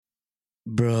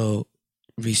Bro,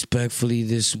 respectfully,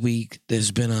 this week,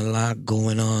 there's been a lot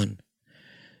going on.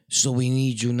 So we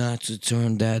need you not to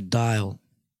turn that dial.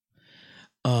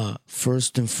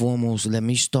 First and foremost, let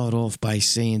me start off by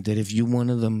saying that if you're one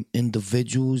of them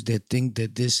individuals that think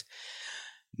that this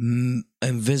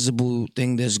invisible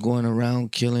thing that's going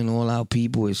around killing all our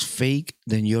people is fake,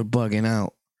 then you're bugging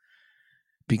out.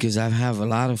 Because I have a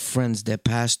lot of friends that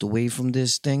passed away from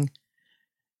this thing,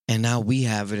 and now we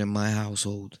have it in my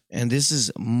household. And this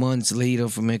is months later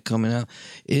from it coming out.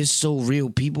 It's so real.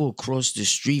 People across the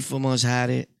street from us had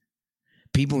it.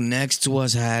 People next to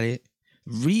us had it.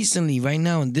 Recently, right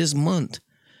now, in this month.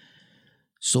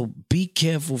 So be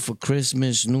careful for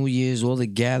Christmas, New Year's, all the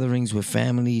gatherings with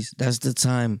families. That's the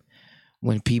time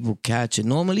when people catch it.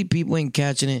 Normally, people ain't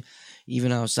catching it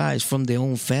even outside. It's from their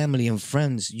own family and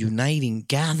friends uniting,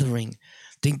 gathering,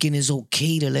 thinking it's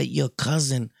okay to let your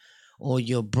cousin or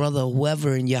your brother,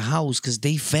 whoever in your house, because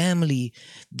they family,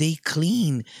 they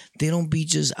clean. They don't be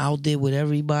just out there with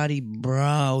everybody.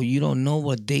 Bro, you don't know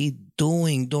what they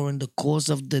doing during the course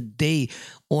of the day.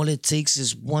 All it takes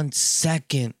is 1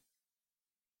 second.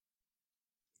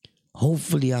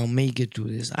 Hopefully I'll make it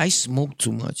through this. I smoke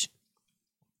too much.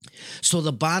 So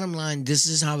the bottom line, this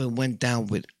is how it went down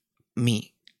with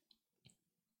me.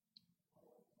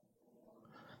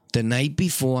 The night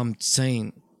before, I'm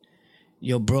saying,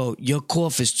 yo, bro, your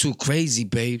cough is too crazy,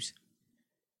 babes.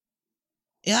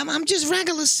 Yeah, I'm just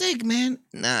regular sick, man.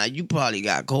 Nah, you probably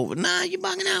got COVID. Nah, you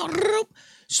bugging out.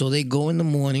 So they go in the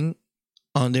morning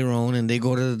on their own and they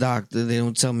go to the doctor. They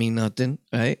don't tell me nothing,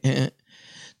 right?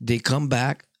 They come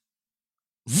back.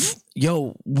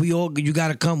 Yo, you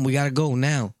gotta come. We gotta go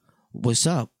now. What's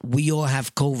up? We all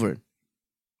have COVID.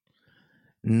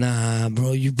 Nah,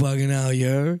 bro, you bugging out, you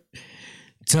heard?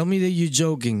 Tell me that you're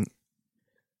joking.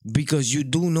 Because you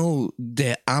do know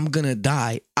that I'm gonna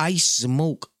die. I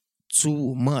smoke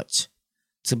too much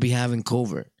to be having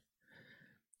COVID.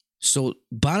 So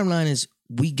bottom line is,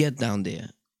 we get down there.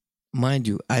 Mind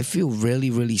you, I feel really,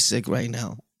 really sick right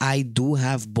now. I do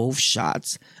have both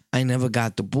shots. I never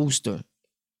got the booster.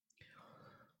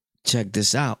 Check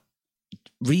this out.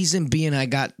 Reason being I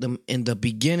got them in the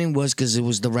beginning was because it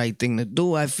was the right thing to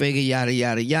do. I figured yada,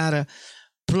 yada, yada.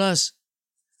 Plus,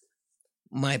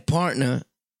 my partner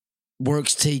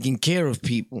works taking care of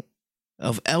people,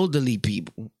 of elderly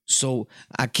people. So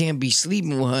I can't be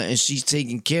sleeping with her and she's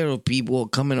taking care of people or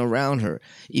coming around her.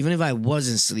 Even if I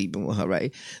wasn't sleeping with her,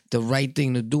 right? The right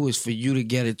thing to do is for you to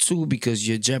get it too, because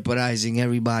you're jeopardizing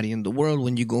everybody in the world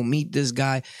when you go meet this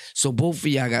guy. So both of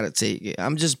y'all got to take it.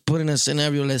 I'm just putting a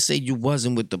scenario. Let's say you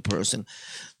wasn't with the person.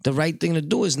 The right thing to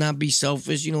do is not be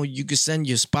selfish. You know, you could send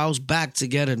your spouse back to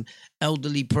get an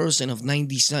elderly person of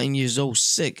 90-something years old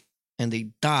sick and they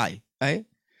die, right?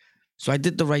 So I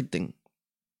did the right thing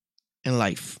in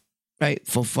life, right?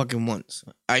 For fucking once.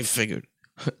 I figured.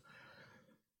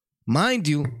 Mind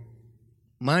you,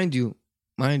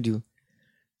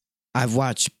 I've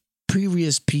watched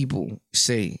previous people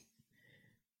say,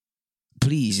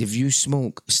 please, if you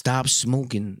smoke, stop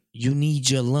smoking. You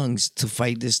need your lungs to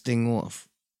fight this thing off.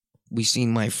 We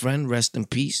seen my friend, rest in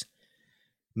peace,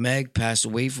 Meg, pass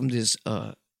away from this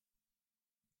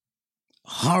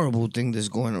horrible thing that's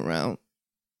going around.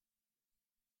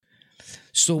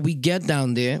 So we get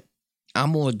down there.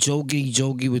 I'm all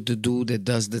jokey with the dude that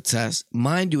does the test.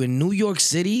 Mind you, in New York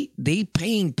City, they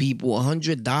paying people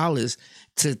 $100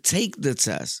 to take the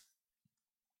test.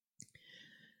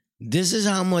 This is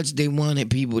how much they wanted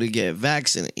people to get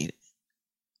vaccinated.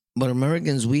 But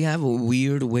Americans, we have a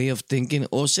weird way of thinking,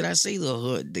 or should I say the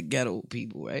hood, the ghetto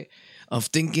people, right? Of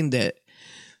thinking that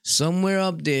somewhere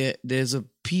up there, there's a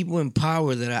people in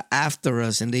power that are after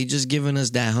us and they just giving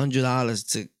us that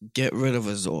 $100 to get rid of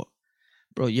us all.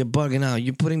 Bro, you're bugging out.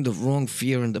 You're putting the wrong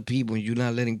fear in the people and you're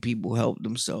not letting people help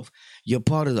themselves. You're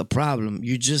part of the problem.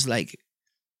 You're just like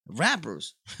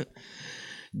rappers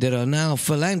that are now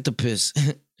philanthropists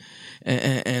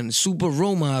and super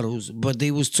role models, but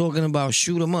they was talking about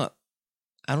shoot them up.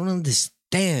 I don't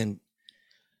understand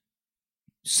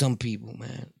some people,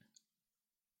 man.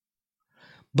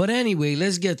 But anyway,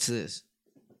 let's get to this.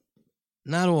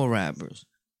 Not all rappers.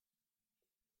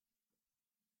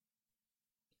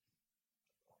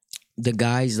 The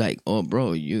guy's like, oh,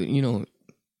 bro, you know,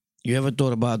 you ever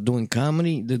thought about doing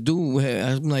comedy? The dude,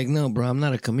 I'm like, no, bro, I'm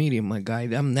not a comedian, my guy.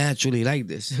 I'm naturally like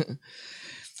this.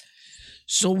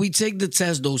 So we take the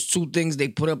test, those two things, they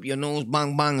put up your nose,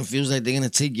 bang, bang, it feels like they're going to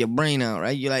take your brain out,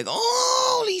 right? You're like,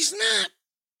 holy snap.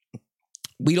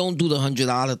 We don't do the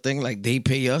 $100 thing like they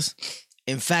pay us.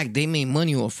 In fact, they made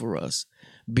money off for us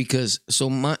because so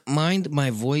mind my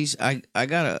voice. I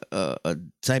got a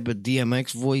type of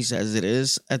DMX voice as it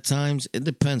is at times. It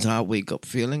depends how I wake up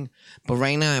feeling, but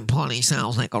right now it probably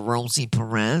sounds like a Rosie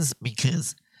Perez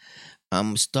because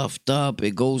I'm stuffed up.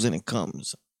 It goes and it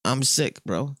comes. I'm sick,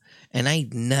 bro, and I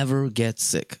never get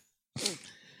sick.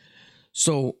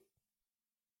 So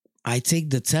I take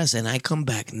the test and I come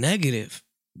back negative,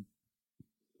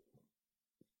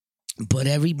 but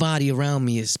everybody around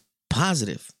me is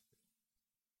positive.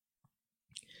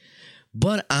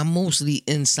 But I'm mostly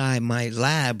inside my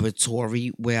laboratory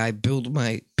where I build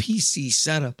my PC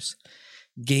setups,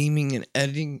 gaming and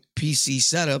editing PC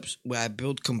setups, where I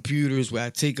build computers, where I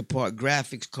take apart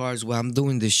graphics cards, where I'm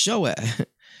doing this show at.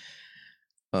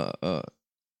 uh, uh,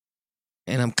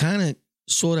 and I'm kind of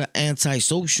sort of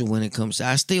antisocial when it comes to,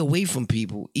 I stay away from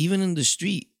people, even in the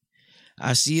street.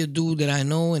 I see a dude that I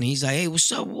know and he's like, hey, what's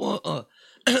up?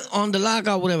 On the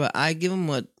lockout, whatever. I give him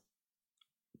a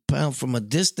pound from a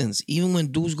distance. Even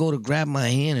when dudes go to grab my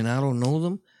hand and I don't know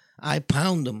them, I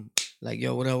pound them. Like,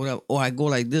 yo, what up, what up? Or I go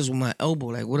like this with my elbow,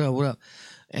 like, what up, what up?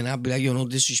 And I'll be like, yo, no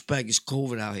disrespect, it's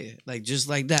COVID out here. Like, just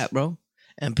like that, bro.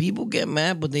 And people get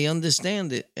mad, but they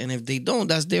understand it. And if they don't,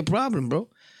 that's their problem, bro.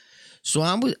 So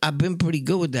I've been pretty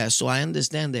good with that. So I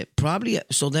understand that. Probably,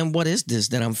 so then what is this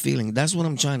that I'm feeling? That's what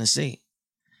I'm trying to say.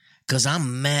 Because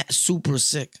I'm mad, super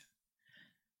sick.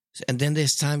 And then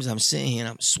there's times I'm sitting here and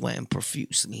I'm sweating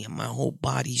profusely and my whole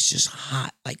body's just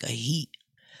hot like a heat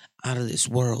out of this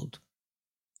world.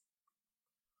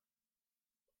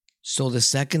 So the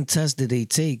second test that they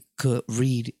take could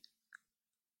read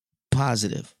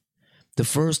positive. The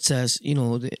first test, you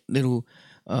know, the little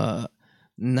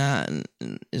not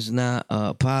is not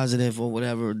positive or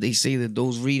whatever. They say that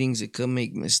those readings, it could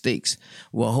make mistakes.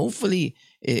 Well, hopefully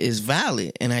it is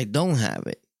valid and I don't have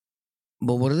it.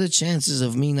 But what are the chances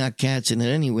of me not catching it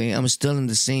anyway? I'm still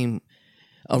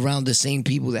around the same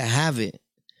people that have it.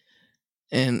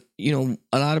 And, you know,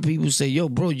 a lot of people say, yo,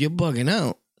 bro, you're bugging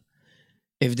out.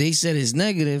 If they said it's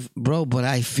negative, bro, but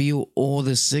I feel all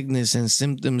the sickness and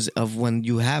symptoms of when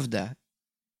you have that.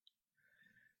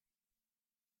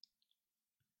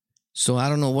 So I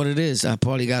don't know what it is. I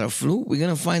probably got a flu. We're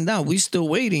going to find out. We're still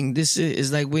waiting. This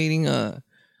is like waiting, I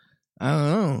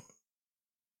don't know.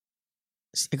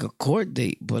 It's like a court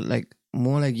date, but like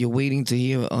more like you're waiting to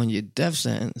hear on your death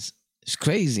sentence. It's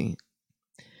crazy.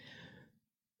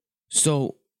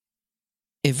 So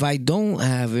if I don't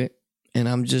have it and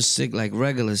I'm just sick, like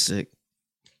regular sick,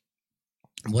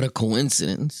 what a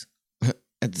coincidence.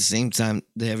 At the same time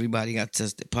that everybody got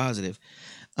tested positive,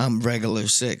 I'm regular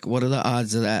sick. What are the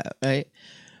odds of that, right?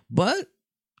 But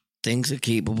things are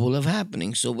capable of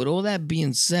happening. So with all that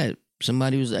being said,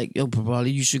 somebody was like, yo,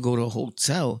 probably you should go to a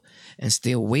hotel and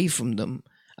stay away from them.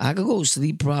 I could go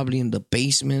sleep probably in the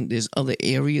basement. There's other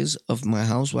areas of my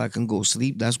house where I can go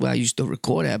sleep. That's where I used to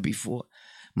record at before.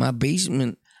 My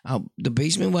basement, the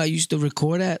basement where I used to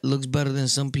record at looks better than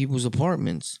some people's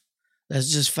apartments.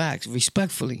 That's just facts,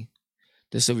 respectfully.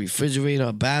 There's a refrigerator,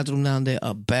 a bathroom down there,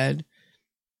 a bed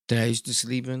that I used to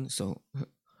sleep in. So,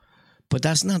 but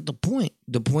that's not the point.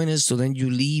 The point is, so then you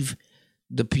leave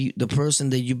the person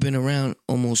that you've been around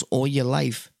almost all your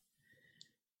life.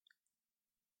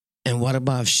 And what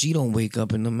about if she don't wake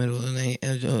up in the middle of the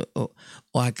night, or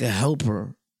I could help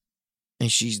her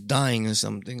and she's dying or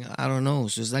something? I don't know.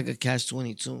 So it's like a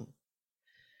catch-22.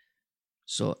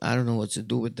 So I don't know what to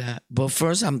do with that. But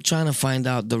first, I'm trying to find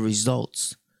out the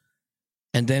results.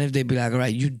 And then if they be like, all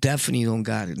right, you definitely don't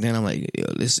got it. Then I'm like, yo,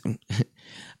 listen,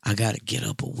 I got to get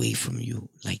up away from you.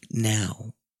 Like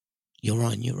now. You're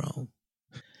on your own.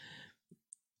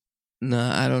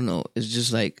 Nah, I don't know. It's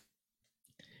just like,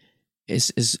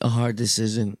 it's a hard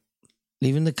decision.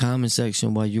 Leave in the comment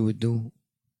section what you would do.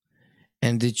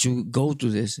 And did you go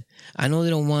through this? I know they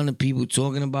don't want the people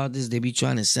talking about this. They be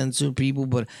trying to censor people,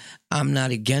 but I'm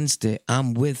not against it.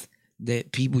 I'm with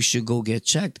that people should go get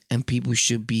checked and people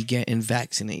should be getting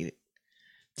vaccinated.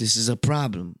 This is a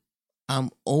problem.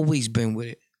 I'm always been with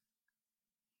it.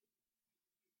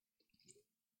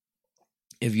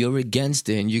 If you're against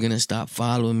it and you're going to stop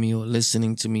following me or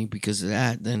listening to me because of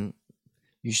that, then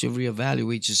you should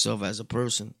reevaluate yourself as a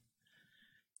person.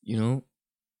 You know,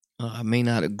 I may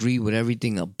not agree with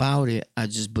everything about it. I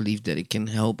just believe that it can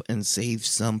help and save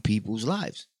some people's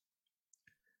lives.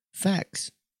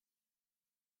 Facts.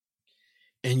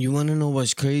 And you want to know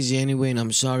what's crazy anyway? And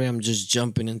I'm sorry I'm just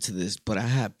jumping into this, but I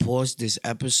had paused this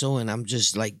episode and I'm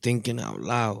just like thinking out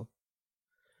loud.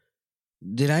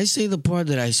 Did I say the part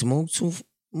that I smoke too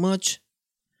much?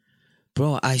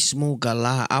 Bro, I smoke a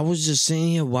lot. I was just sitting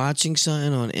here watching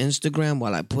something on Instagram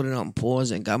while I put it on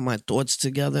pause and got my thoughts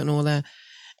together and all that.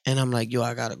 And I'm like, yo,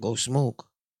 I gotta go smoke.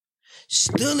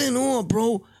 Still in awe,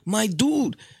 bro. My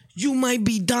dude, you might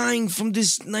be dying from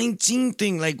this 19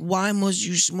 thing. Like, why must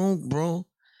you smoke, bro?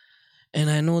 And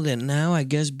I know that now, I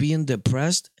guess being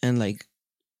depressed and like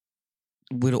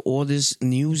with all this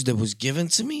news that was given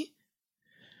to me,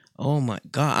 oh my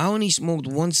God. I only smoked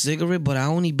one cigarette, but I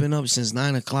only been up since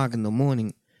 9 o'clock in the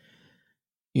morning.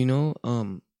 You know?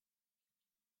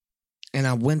 And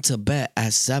I went to bed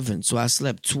at 7. So I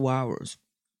slept 2 hours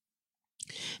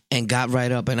and got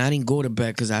right up. And I didn't go to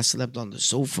bed because I slept on the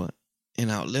sofa in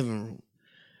our living room.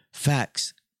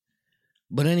 Facts.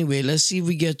 But anyway, let's see if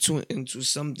we get into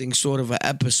something sort of an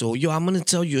episode. Yo, I'm going to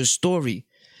tell you a story.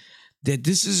 That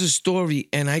this is a story,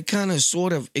 and I kind of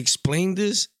sort of explained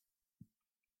this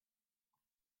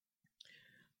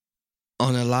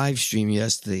on a live stream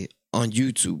yesterday on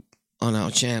YouTube, on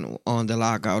our channel, on The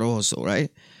Lockout also,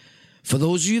 right? For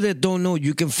those of you that don't know,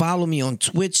 you can follow me on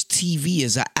Twitch TV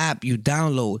as an app you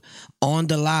download on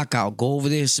The Lockout. Go over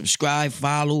there, subscribe,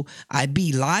 follow. I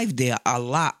be live there a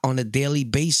lot on a daily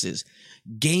basis.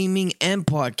 Gaming and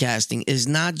podcasting is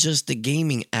not just a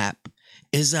gaming app.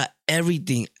 It's a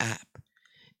everything app.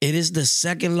 It is the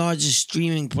second largest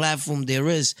streaming platform there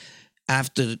is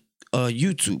after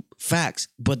YouTube. Facts.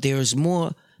 But there's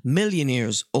more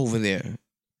millionaires over there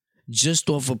just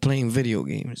off of playing video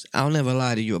games. I'll never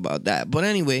lie to you about that. But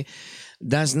anyway,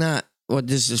 that's not what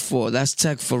this is for. That's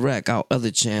Tech for Rec, our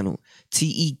other channel.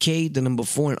 TEK, the number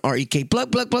 4, and REK.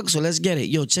 Plug. So let's get it.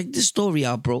 Yo, check this story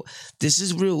out, bro. This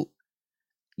is real.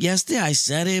 Yesterday I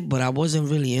said it, but I wasn't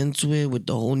really into it with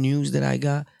the whole news that I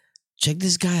got. Check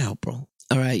this guy out, bro.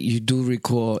 All right, you do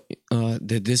recall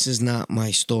that this is not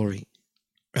my story,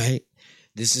 right?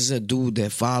 This is a dude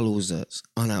that follows us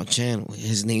on our channel.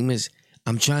 His name is,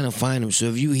 I'm trying to find him. So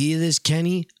if you hear this,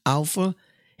 Kenny Alpha,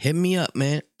 hit me up,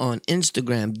 man, on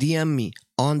Instagram. DM me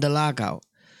on The Lockout.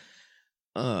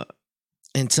 And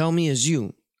tell me it's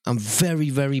you. I'm very,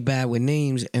 very bad with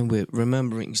names and with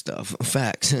remembering stuff.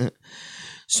 Facts.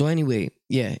 So anyway,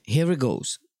 yeah, here it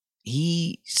goes.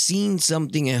 He seen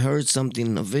something and heard something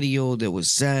in a video that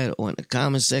was said or in the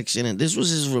comment section, and this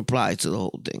was his reply to the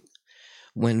whole thing.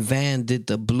 When Van did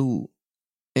the Blue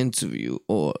interview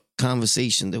or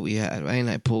conversation that we had, right? And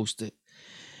I posted,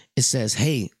 it says,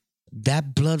 hey,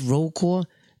 that Blood roll call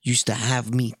used to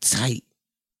have me tight.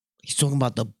 He's talking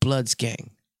about the Bloods gang.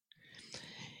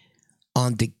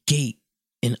 On the gate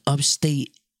in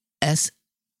upstate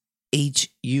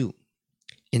SHU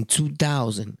in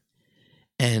 2000.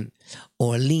 And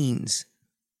Orleans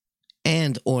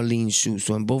shoes.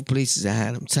 So in both places I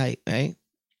had them tight, right?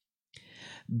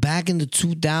 Back in the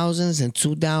 2000s and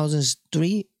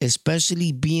 2003,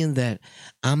 especially being that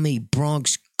I'm a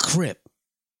Bronx Crip.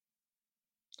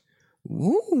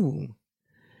 Woo.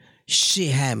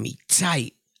 Shit had me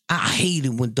tight. I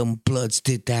hated when them Bloods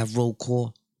did that roll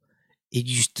call. It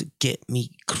used to get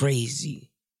me crazy.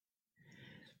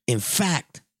 In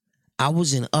fact, I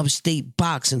was in upstate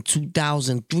box in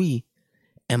 2003,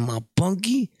 and my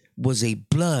bunkie was a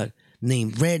Blood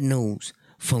named Red Nose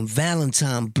from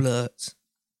Valentine Bloods.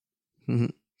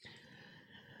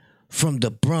 From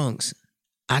the Bronx.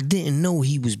 I didn't know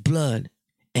he was Blood,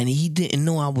 and he didn't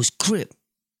know I was Crip.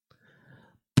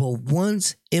 But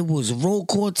once it was roll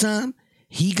call time,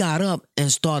 he got up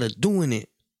and started doing it.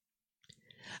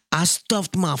 I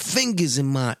stuffed my fingers in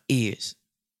my ears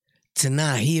to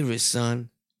not hear it, son.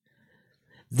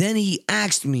 Then he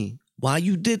asked me, why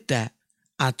you did that?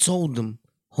 I told him,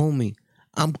 homie,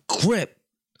 I'm Crip.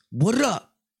 What up?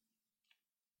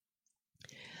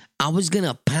 I was going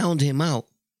to pound him out,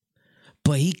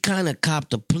 but he kind of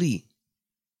copped a plea.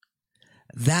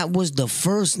 That was the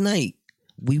first night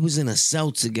we was in a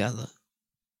cell together.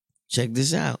 Check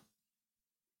this out.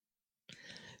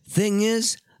 Thing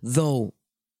is, though,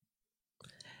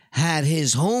 had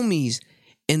his homies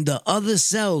in the other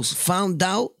cells found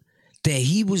out that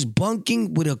he was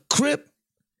bunking with a Crip,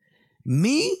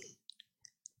 me,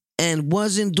 and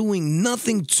wasn't doing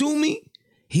nothing to me,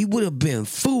 he would have been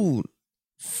fooled.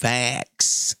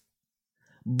 Facts.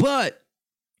 But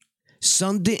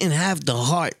some didn't have the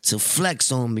heart to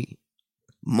flex on me.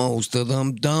 Most of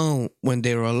them don't when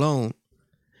they're alone.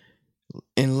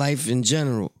 In life in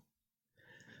general.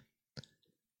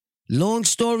 Long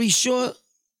story short,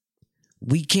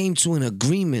 we came to an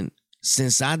agreement.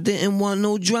 Since I didn't want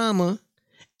no drama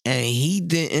and he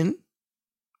didn't,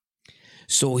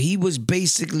 so he was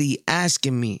basically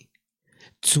asking me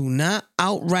to not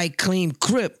outright claim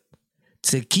Crip,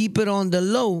 to keep it on the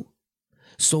low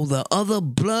so the other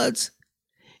Bloods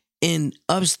in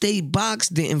upstate box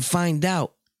didn't find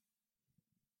out.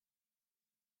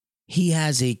 He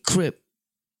has a Crip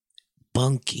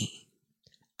bunkie.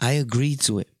 I agreed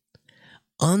to it.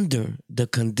 under the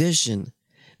condition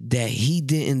that he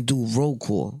didn't do roll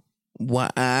call.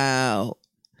 Wow.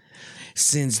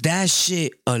 Since that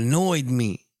shit annoyed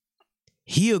me,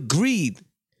 he agreed.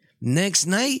 Next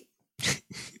night,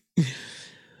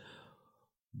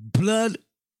 blood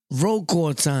roll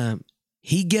call time.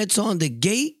 He gets on the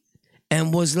gate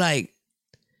and was like,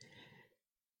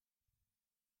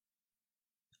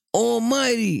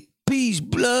 Almighty, peace,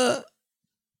 blood.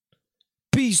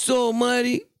 Peace,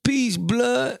 Almighty, peace,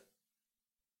 blood.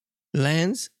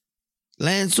 Lance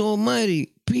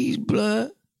Almighty, peace,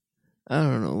 blood. I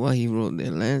don't know why he wrote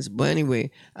that, Lance. But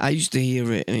anyway, I used to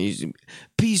hear it. And it used to be,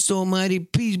 peace, Almighty,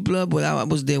 peace, blood. But I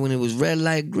was there when it was red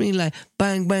light, green light,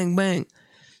 bang, bang, bang.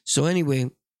 So anyway,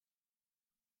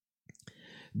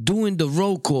 doing the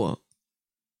roll call,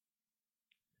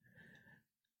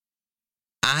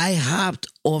 I hopped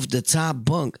off the top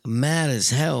bunk mad as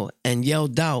hell and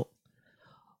yelled out,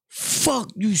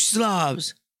 fuck you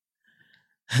slobs.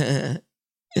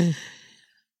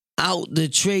 Out the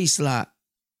tray slot.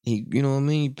 You know what I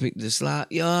mean? He picked the slot.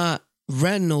 Yeah,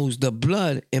 Red Nose, the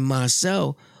blood in my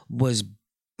cell was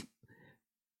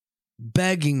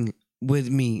begging with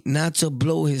me not to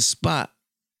blow his spot.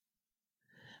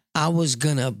 I was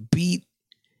gonna beat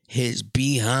his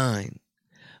behind,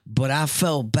 but I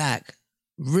fell back.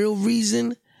 Real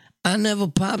reason I never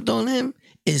popped on him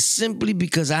is simply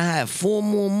because I had 4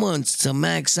 more months to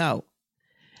max out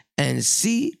and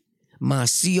see my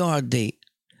CR date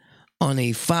on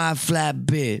a 5 flat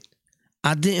bid.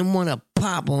 I didn't want to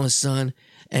pop on son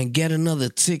and get another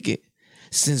ticket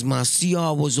since my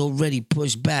CR was already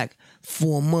pushed back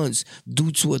 4 months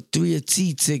due to a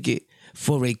 3T ticket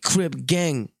for a Crip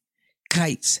gang,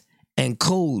 kites, and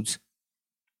codes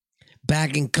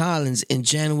back in Collins in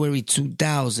January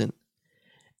 2000.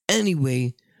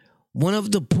 Anyway, one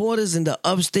of the porters in the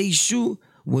upstate shoot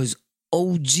was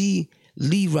OG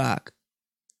Lee Rock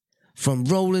from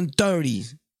Rolling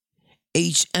 30s,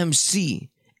 HMC,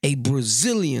 a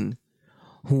Brazilian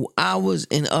who I was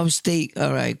in upstate.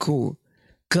 All right, cool.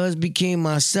 Cuz became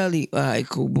my celly. All right,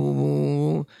 cool. Boom,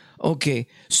 boom, boom. Okay,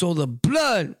 so the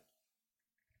blood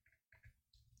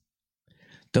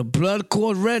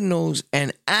called Red Nose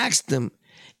and asked him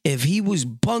if he was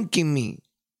bunking me.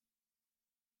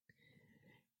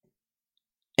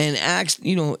 And asked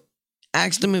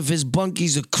him if his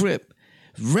bunky's a Crip.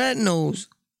 Red Nose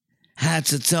had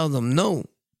to tell them no,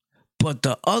 but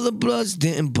the other bloods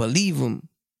didn't believe him.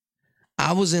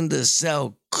 I was in the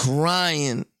cell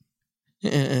crying.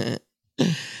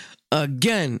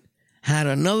 Again, had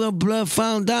another blood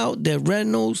found out that Red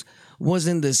Nose was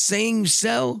in the same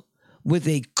cell with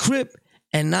a Crip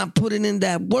and not putting in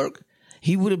that work,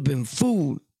 he would have been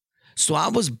fooled. So I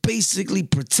was basically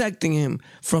protecting him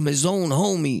from his own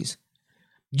homies.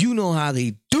 You know how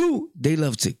they do. They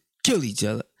love to kill each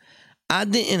other. I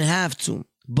didn't have to.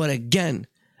 But again,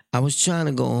 I was trying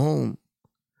to go home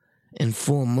in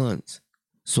 4 months.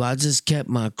 So I just kept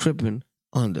my cripping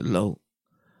on the low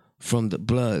from the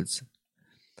bloods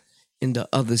in the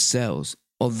other cells.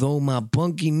 Although my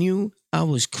bunkie knew I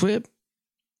was Crip,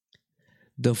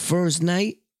 the first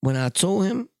night when I told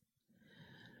him,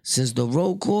 since the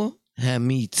roll call had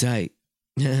me tight.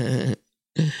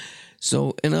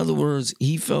 So, in other words,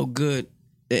 he felt good.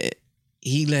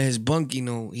 He let his bunkie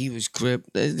know he was Crip.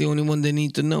 That's the only one they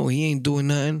need to know. He ain't doing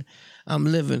nothing. I'm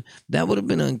living. That would have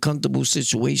been an uncomfortable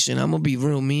situation. I'm going to be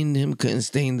real mean. Him couldn't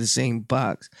stay in the same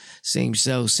box, same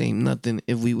cell, same nothing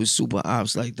if we was super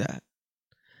ops like that.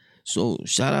 So,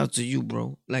 shout out to you,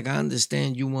 bro. Like, I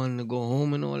understand you wanting to go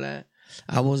home and all that.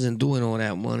 I wasn't doing all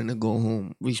that wanting to go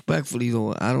home. Respectfully,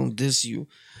 though, I don't diss you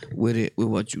with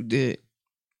what you did.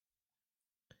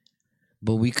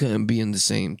 But we couldn't be in the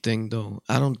same thing, though.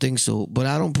 I don't think so. But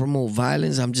I don't promote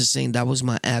violence. I'm just saying that was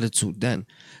my attitude then.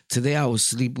 Today, I would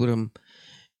sleep with him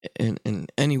in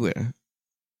anywhere.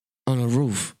 On a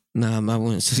roof. Nah, I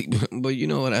wouldn't sleep with him. But you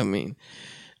know what I mean.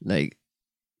 Like,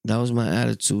 that was my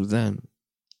attitude then.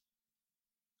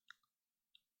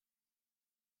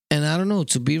 And I don't know,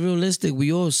 to be realistic,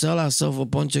 we all sell ourselves a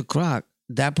bunch of crock.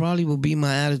 That probably would be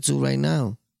my attitude right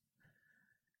now.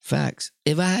 Facts.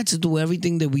 If I had to do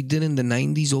everything that we did in the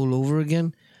 90s all over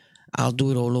again, I'll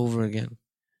do it all over again.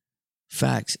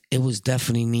 Facts. It was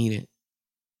definitely needed.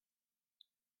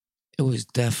 It was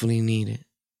definitely needed.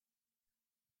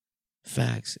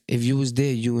 Facts. If you was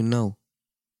there, you would know.